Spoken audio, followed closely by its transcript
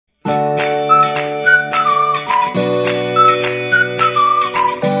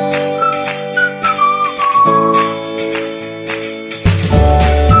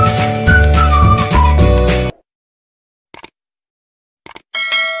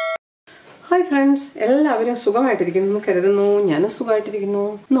Hi friends, എല്ലാവരും സുഖമായിട്ടിരിക്കുന്നു കരുതുന്നു ഞാൻ സുഖമായിട്ടിരിക്കുന്നു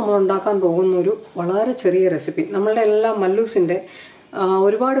നമ്മൾ ഉണ്ടാക്കാൻ പോകുന്ന ഒരു വളരെ ചെറിയ റെസിപ്പി നമ്മളുടെ എല്ലാ മല്ലൂസിന്റെ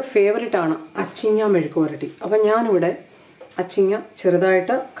ഒരുപാട് ഫേവറേറ്റ് ആണ് അച്ചിങ്ങ മെഴുക്കുവരട്ടി അപ്പോൾ ഞാൻ ഇവിടെ അച്ചിങ്ങ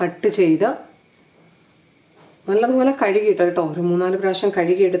ചെറുതായിട്ട് കട്ട് ചെയ്ത് നല്ലതുപോലെ കഴുകിയിട്ട് കേട്ടോ ഒരു 3-4 പ്രാവശ്യം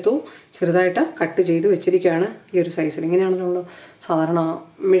കഴുകി എടുത്തു ചെറുതായിട്ട് കട്ട് ചെയ്ത് വെച്ചിരിക്കുകയാണ് ഈ ഒരു സൈസിൽ ഇങ്ങനെയാണ് നമ്മൾ സാധാരണ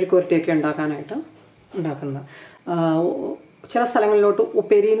മെഴുക്കുവരട്ടിയൊക്കെ ഉണ്ടാക്കുന്നത് ചില സ്ഥലങ്ങളിലോട്ട്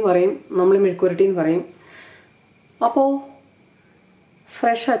ഉപ്പേരി എന്ന് പറയും നമ്മൾ മെഴുക്കുവരട്ടി എന്ന് പറയും അപ്പോൾ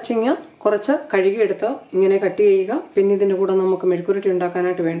ഫ്രഷ് അച്ചിങ്ങ കുറച്ച് കഴുകിയെടുത്ത് ഇങ്ങനെ കട്ട് ചെയ്യുക പിന്നെ ഇതിൻ്റെ കൂടെ നമുക്ക് മെഴുക്കുവരട്ടി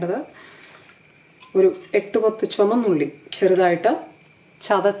ഉണ്ടാക്കാനായിട്ട് വേണ്ടത് ഒരു 8-10 ചുമന്നുള്ളി ചെറുതായിട്ട്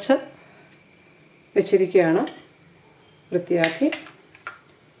ചതച്ച് വെച്ചിരിക്കുകയാണ് വൃത്തിയാക്കി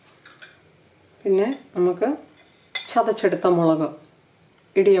പിന്നെ നമുക്ക് ചതച്ചെടുത്ത മുളക്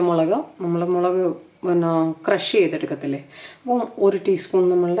ഇടിയമുളക് നമ്മൾ മുളക് ക്രഷ് ചെയ്തെടുക്കത്തില്ലേ അപ്പോൾ 1 ടീസ്പൂൺ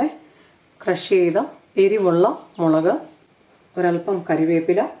നമ്മളുടെ ക്രഷ് ചെയ്ത എരിവുള്ള മുളക് ഒരല്പം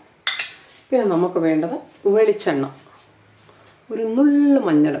കറിവേപ്പില പിന്നെ നമുക്ക് വേണ്ടത് വെളിച്ചെണ്ണ ഒരു നുള്ളു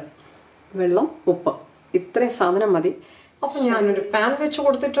മഞ്ഞൾ വെള്ളം ഉപ്പ് ഇത്രയും സാധനം മതി അപ്പോൾ ഞാനൊരു പാൻ വെച്ച്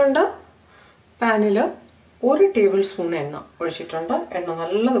കൊടുത്തിട്ടുണ്ട് പാനിൽ 1 ടേബിൾ സ്പൂൺ എണ്ണ ഒഴിച്ചിട്ടുണ്ട് എണ്ണ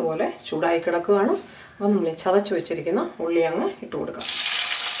നല്ലതുപോലെ ചൂടായി കിടക്കുകയാണ് അപ്പോൾ നമ്മൾ ഈ ചതച്ച് വെച്ചിരിക്കുന്ന ഉള്ളി അങ്ങ് ഇട്ട് കൊടുക്കാം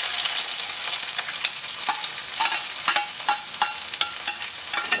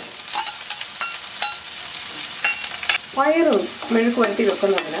പയർ മെഴുക്കുവരട്ടി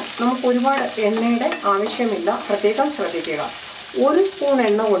വെക്കുന്നതിന് നമുക്ക് ഒരുപാട് എണ്ണയുടെ ആവശ്യമില്ല പ്രത്യേകം ശ്രദ്ധിക്കുക 1 സ്പൂൺ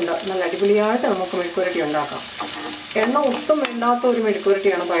എണ്ണ കൊണ്ട് നല്ല അടിപൊളിയായിട്ട് നമുക്ക് മെഴുക്കുവരട്ടി ഉണ്ടാക്കാം എണ്ണ ഒട്ടും വേണ്ടാത്ത ഒരു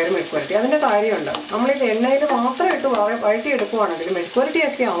മെഴുക്കുവരട്ടിയാണ് പയർ മെഴുക്കുവരട്ടി അതിൻ്റെ കാര്യമുണ്ട് നമ്മളിത് എണ്ണയിൽ മാത്രം ഇട്ട് വഴറ്റിയെടുക്കുകയാണെങ്കിൽ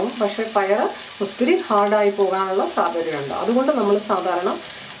മെഴുക്കുവരട്ടിയൊക്കെ ആവും പക്ഷേ പയർ ഒത്തിരി ഹാർഡായി പോകാനുള്ള സാധ്യതയുണ്ട് അതുകൊണ്ട് നമ്മൾ സാധാരണ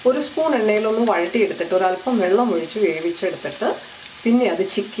 1 സ്പൂൺ എണ്ണയിലൊന്ന് വഴറ്റിയെടുത്തിട്ട് ഒരല്പം വെള്ളം ഒഴിച്ച് വേവിച്ചെടുത്തിട്ട് പിന്നെ അത്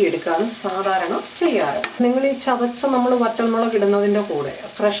ചിക്കി എടുക്കാണ് സാധാരണ ചെയ്യാറ് നിങ്ങൾ ഈ ചതച്ച നമ്മൾ വറ്റൽമുളക് ഇടുന്നതിൻ്റെ കൂടെ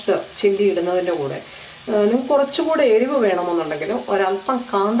ഫ്രഷ് ചില്ലി ഇടുന്നതിൻ്റെ കൂടെ നിങ്ങൾക്ക് കുറച്ചുകൂടെ എരിവ് വേണമെന്നുണ്ടെങ്കിൽ ഒരല്പം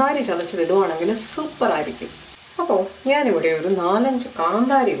കാന്താരി ചതച്ചിടുവാണെങ്കിൽ സൂപ്പറായിരിക്കും അപ്പോൾ ഞാനിവിടെ ഒരു 4-5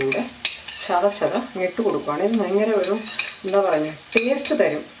 കാന്താരി കൂടെ ചതച്ചത് ഇട്ട് കൊടുക്കുകയാണ് ഇത് ഭയങ്കര ഒരു എന്താ പറയുക ടേസ്റ്റ്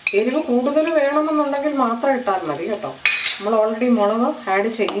തരും എരിവ് കൂടുതൽ വേണമെന്നുണ്ടെങ്കിൽ മാത്രം ഇട്ടാൽ മതി കേട്ടോ നമ്മൾ ഓൾറെഡി മുളക്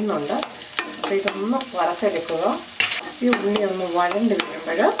ആഡ് ചെയ്യുന്നുണ്ട് അപ്പോൾ ഇതൊന്ന് വറുത്തെടുക്കുക ഈ ഉള്ളി ഒന്ന് വഴണ്ട്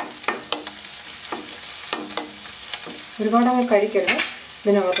വരുമ്പോൾ ഒരുപാട് അങ്ങ് കരിക്കരുത്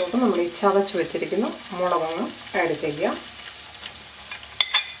ഇതിനകത്തോട്ട് നമ്മൾ ഈ ചതച്ച് വെച്ചിരിക്കുന്ന മുളകങ്ങ് ആഡ് ചെയ്യുക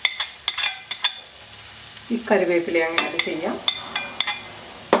ഈ കറിവേപ്പില അങ്ങ് ആഡ് ചെയ്യാം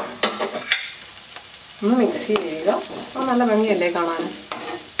ഒന്ന് മിക്സ് ചെയ്യുക അത് നല്ല ഭംഗിയല്ലേ കാണാൻ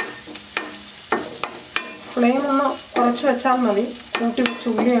ഫ്ലെയിം ഒന്ന് കുറച്ച് വെച്ചാൽ മതി കൂട്ടി വെച്ച്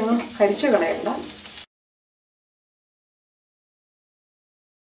ഉള്ളി അങ്ങ് കരിച്ച് കളയണ്ട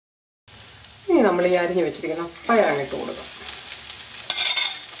ഇനി നമ്മൾ ഈ അരിഞ്ഞു വെച്ചിരിക്കുന്ന പയറങ്ങിട്ട് കൊടുക്കാം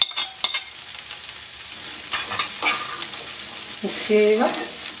മിക്സ് ചെയ്യുക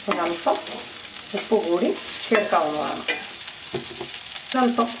ഒരല്പം ഉപ്പ് കൂടി ചേർക്കാവുന്നതാണ്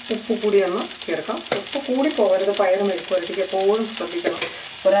ഒരല്പം ഉപ്പ് കൂടി ഒന്ന് ചേർക്കാം ഉപ്പ് കൂടി പോകരുത് പയർ മെഴുക്കുവരട്ടിക്ക് എപ്പോഴും ശ്രദ്ധിക്കണം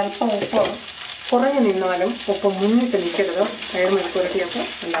ഒരല്പം ഉപ്പ് കുറഞ്ഞു നിന്നാലും ഉപ്പ് മുന്നിട്ട് നിൽക്കരുത് പയർ മെഴുക്കുവരട്ടിയൊക്കെ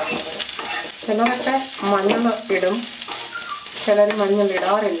ഉണ്ടാക്കുന്നത് ചിലരൊക്കെ മഞ്ഞൾ ഇടും ചിലർ മഞ്ഞൾ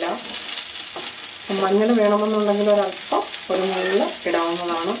ഇടാറില്ല മഞ്ഞൾ വേണമെന്നുണ്ടെങ്കിൽ ഒരല്പം ഒരു നുള്ള്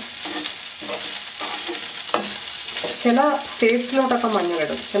ഇടാവുന്നതാണ് ചില സ്റ്റേറ്റ്സിലോട്ടൊക്കെ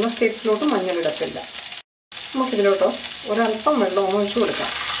മഞ്ഞളിടും ചില സ്റ്റേറ്റ്സിലോട്ട് മഞ്ഞളിടത്തില്ല നമുക്കിതിലോട്ട് ഒരല്പം വെള്ളം ഒഴിച്ചു കൊടുക്കാം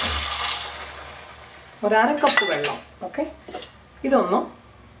 1/2 കപ്പ് വെള്ളം ഓക്കെ ഇതൊന്ന്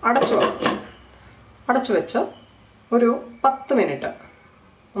അടച്ചു വെച്ച് ഒരു 10 മിനിറ്റ്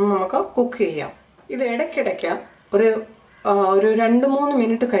ഒന്ന് നമുക്ക് കുക്ക് ചെയ്യാം ഇത് ഇടയ്ക്കിടയ്ക്ക് ഒരു 2-3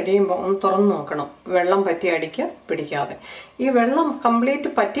 മിനിറ്റ് കഴിയുമ്പോൾ ഒന്ന് തുറന്ന് നോക്കണം വെള്ളം പറ്റി അടിക്ക് പിടിക്കാതെ ഈ വെള്ളം കംപ്ലീറ്റ്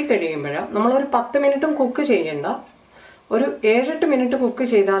പറ്റി കഴിയുമ്പോൾ നമ്മളൊരു 10 മിനിറ്റും കുക്ക് ചെയ്യേണ്ട ഒരു 7-8 മിനിറ്റ് കുക്ക്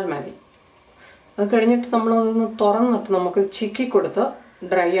ചെയ്താൽ മതി അത് കഴിഞ്ഞിട്ട് നമ്മളതൊന്ന് തുറന്നിട്ട് നമുക്ക് ചിക്കി കൊടുത്ത്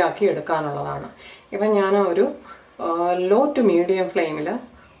ഡ്രൈ ആക്കി എടുക്കാനുള്ളതാണ് ഇപ്പം ഞാൻ ഒരു ലോ ടു മീഡിയം ഫ്ലെയിമിൽ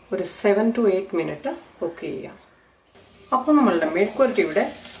ഒരു 7-8 മിനിറ്റ് കുക്ക് ചെയ്യാം അപ്പോൾ നമ്മളുടെ മെഴുക്കുവരട്ടി ഇവിടെ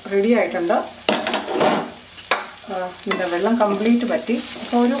റെഡി ആയിട്ടുണ്ട് ഇതിൻ്റെ വെള്ളം കംപ്ലീറ്റ് പറ്റി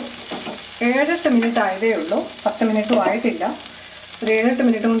അപ്പോൾ ഒരു 7-8 മിനിറ്റ് ആയതേ ഉള്ളൂ 10 മിനിറ്റും ആയിട്ടില്ല ഒരു 7-8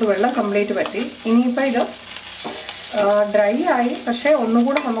 മിനിറ്റ് കൊണ്ട് വെള്ളം കംപ്ലീറ്റ് പറ്റി ഇനിയിപ്പോൾ ഇത് ഡ്രൈ ആയി പക്ഷേ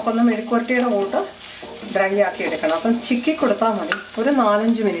ഒന്നുകൂടെ നമുക്കൊന്ന് മെഴുക്കുവരട്ടിയുടെ കൂട്ട് ഡ്രൈ ആക്കി എടുക്കണം അപ്പം ചിക്കി കൊടുത്താൽ മതി ഒരു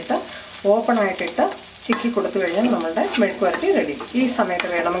 4-5 മിനിറ്റ് ഓപ്പൺ ആയിട്ടിട്ട് ചിക്കി കൊടുത്തു കഴിഞ്ഞാൽ നമ്മളുടെ മെഴുക്കുവരട്ടി റെഡി ഈ സമയത്ത്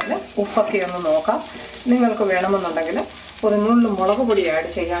വേണമെങ്കിൽ ഉപ്പൊക്കെ ഒന്ന് നോക്കാം നിങ്ങൾക്ക് വേണമെന്നുണ്ടെങ്കിൽ ഒരു നുള്ളു മുളക് പൊടി ആഡ്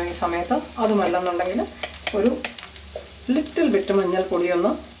ചെയ്യാം ഈ സമയത്ത് അതുമല്ലെന്നുണ്ടെങ്കിൽ ഒരു ലിറ്റിൽ ബിറ്റ് മഞ്ഞൾപ്പൊടി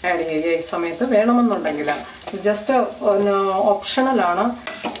ഒന്ന് ആഡ് ചെയ്യുക ഈ സമയത്ത്. വേണമെന്നുണ്ടെങ്കിൽ ജസ്റ്റ് ഓപ്ഷണലാണ്.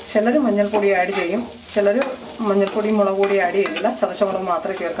 ചിലർ മഞ്ഞൾപ്പൊടി ആഡ് ചെയ്യും, ചിലർ മഞ്ഞൾപ്പൊടി മുളക് പൊടി ആഡ് ചെയ്യില്ല, ചതച്ച മുളക്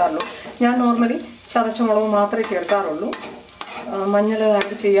മാത്രമേ ചേർക്കാറുള്ളൂ. ഞാൻ നോർമലി ചതച്ച മുളക് മാത്രമേ ചേർക്കാറുള്ളൂ, മഞ്ഞൾ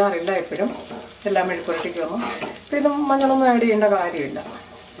ആഡ് ചെയ്യാറില്ല എപ്പോഴും എല്ലാ മെഴുക്കുവരട്ടിക്കൊന്നും. അപ്പോൾ ഇത് മഞ്ഞളൊന്നും ആഡ് ചെയ്യേണ്ട കാര്യമില്ല.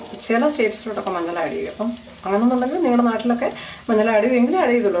 ചില സ്റ്റേറ്റ്സിലോട്ടൊക്കെ മഞ്ഞൾ ആഡ് ചെയ്യും. അപ്പം അങ്ങനെയെന്നുണ്ടെങ്കിൽ നിങ്ങളുടെ നാട്ടിലൊക്കെ മഞ്ഞൾ ആഡ് ചെയ്യുമെങ്കിൽ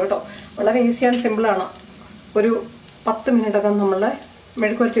ആഡ് ചെയ്തുള്ളൂ കേട്ടോ. വളരെ ഈസി ആൻഡ് സിമ്പിളാണ്. ഒരു 10 മിനിറ്റൊക്കെ നമ്മളുടെ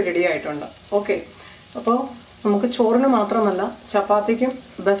മെഴുക്കുവരട്ടി റെഡി ആയിട്ടുണ്ട്. ഓക്കെ, അപ്പോൾ നമുക്ക് ചോറിന് മാത്രമല്ല ചപ്പാത്തിക്കും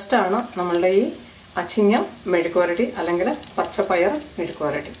ബെസ്റ്റാണ് നമ്മളുടെ ഈ അച്ചിങ്ങ മെഴുക്കുവരട്ടി അല്ലെങ്കിൽ പച്ചപ്പയർ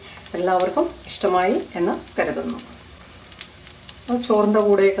മെഴുക്കുവരട്ടി. എല്ലാവർക്കും ഇഷ്ടമായി എന്ന് കരുതുന്നു. ചോറിൻ്റെ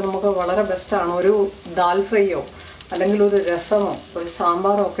കൂടെയൊക്കെ നമുക്ക് വളരെ ബെസ്റ്റാണ്. ഒരു ദാൽ ഫ്രൈയോ അല്ലെങ്കിൽ ഒരു രസമോ ഒരു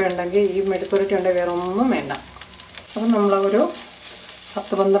സാമ്പാറോ ഒക്കെ ഉണ്ടെങ്കിൽ ഈ മെഴുക്കുവരട്ടി ഉണ്ടെങ്കിൽ വേറെ ഒന്നും വേണ്ട. അപ്പം നമ്മളൊരു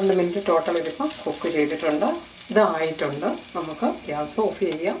 10-12 മിനിറ്റ് ടോട്ടൽ ഇതിപ്പോൾ കുക്ക് ചെയ്തിട്ടുണ്ട്. ഇതായിട്ടുണ്ട്. നമുക്ക് ഗ്യാസ് ഓഫ്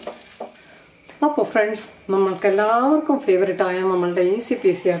ചെയ്യാം. അപ്പോൾ ഫ്രണ്ട്സ്, നമ്മൾക്ക് എല്ലാവർക്കും ഫേവറേറ്റായ നമ്മളുടെ ഈസി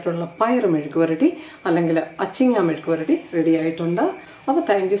പീസി ആയിട്ടുള്ള പയർ മെഴുക്കുവരട്ടി അല്ലെങ്കിൽ അച്ചിങ്ങ മെഴുക്കുവരട്ടി റെഡി ആയിട്ടുണ്ട്. അപ്പോൾ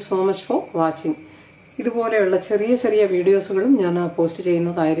thank you so much for watching. ഇതുപോലെയുള്ള ചെറിയ ചെറിയ വീഡിയോസുകളും ഞാൻ പോസ്റ്റ്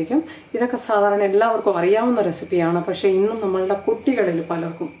ചെയ്യുന്നതായിരിക്കും. ഇതൊക്കെ സാധാരണ എല്ലാവർക്കും അറിയാവുന്ന റെസിപ്പിയാണ്. പക്ഷേ ഇന്നും നമ്മളുടെ കുട്ടികളിൽ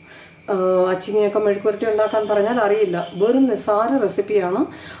പലർക്കും അച്ചിങ്ങയൊക്കെ മെഴുക്കുവരട്ടി ഉണ്ടാക്കാൻ പറഞ്ഞാൽ അറിയില്ല. വെറും നിസ്സാര റെസിപ്പിയാണ്.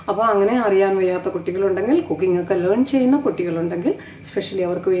 അപ്പോൾ അങ്ങനെ അറിയാൻ വയ്യാത്ത കുട്ടികളുണ്ടെങ്കിൽ, കുക്കിംഗ് ഒക്കെ ലേൺ ചെയ്യുന്ന കുട്ടികളുണ്ടെങ്കിൽ സ്പെഷ്യലി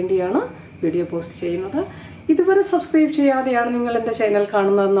അവർക്ക് വേണ്ടിയാണ് വീഡിയോ പോസ്റ്റ് ചെയ്യുന്നത്. ഇതുവരെ സബ്സ്ക്രൈബ് ചെയ്യാതെയാണ് നിങ്ങൾ എൻ്റെ ചാനൽ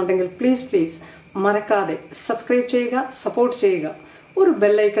കാണുന്നതെന്നുണ്ടെങ്കിൽ പ്ലീസ് മറക്കാതെ സബ്സ്ക്രൈബ് ചെയ്യുക, സപ്പോർട്ട് ചെയ്യുക. ഒരു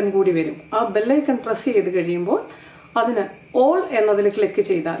ബെല്ലൈക്കൺ കൂടി വരും. ആ ബെല്ലൈക്കൺ പ്രസ് ചെയ്ത് കഴിയുമ്പോൾ അതിന് ഓൾ എന്നതിൽ ക്ലിക്ക്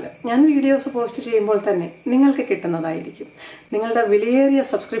ചെയ്താൽ ഞാൻ വീഡിയോസ് പോസ്റ്റ് ചെയ്യുമ്പോൾ തന്നെ നിങ്ങൾക്ക് കിട്ടുന്നതായിരിക്കും. നിങ്ങളുടെ വിലയേറിയ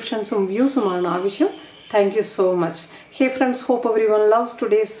സബ്സ്ക്രിപ്ഷൻസും വ്യൂസുമാണ് ആവശ്യം. Thank you so much. Hey friends, hope everyone loves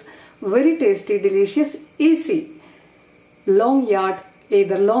today's very tasty, delicious, easy Longyard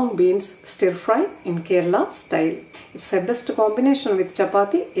either long beans stir fry in Kerala style. It's a best combination with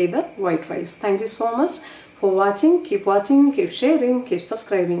chapati, either white rice. Thank you so much for watching. Keep watching, keep sharing, keep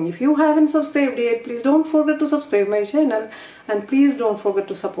subscribing. If you haven't subscribed yet, please don't forget to subscribe my channel, and please don't forget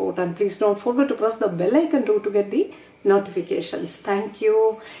to support, and please don't forget to press the bell icon too to get the notifications. Thank you.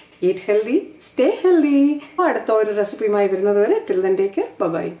 Eat healthy, stay healthy. അടുത്ത ഒരു റെസിപ്പിയുമായി വരുന്നത് വരെ till then take care.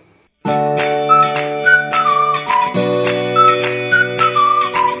 Bye bye.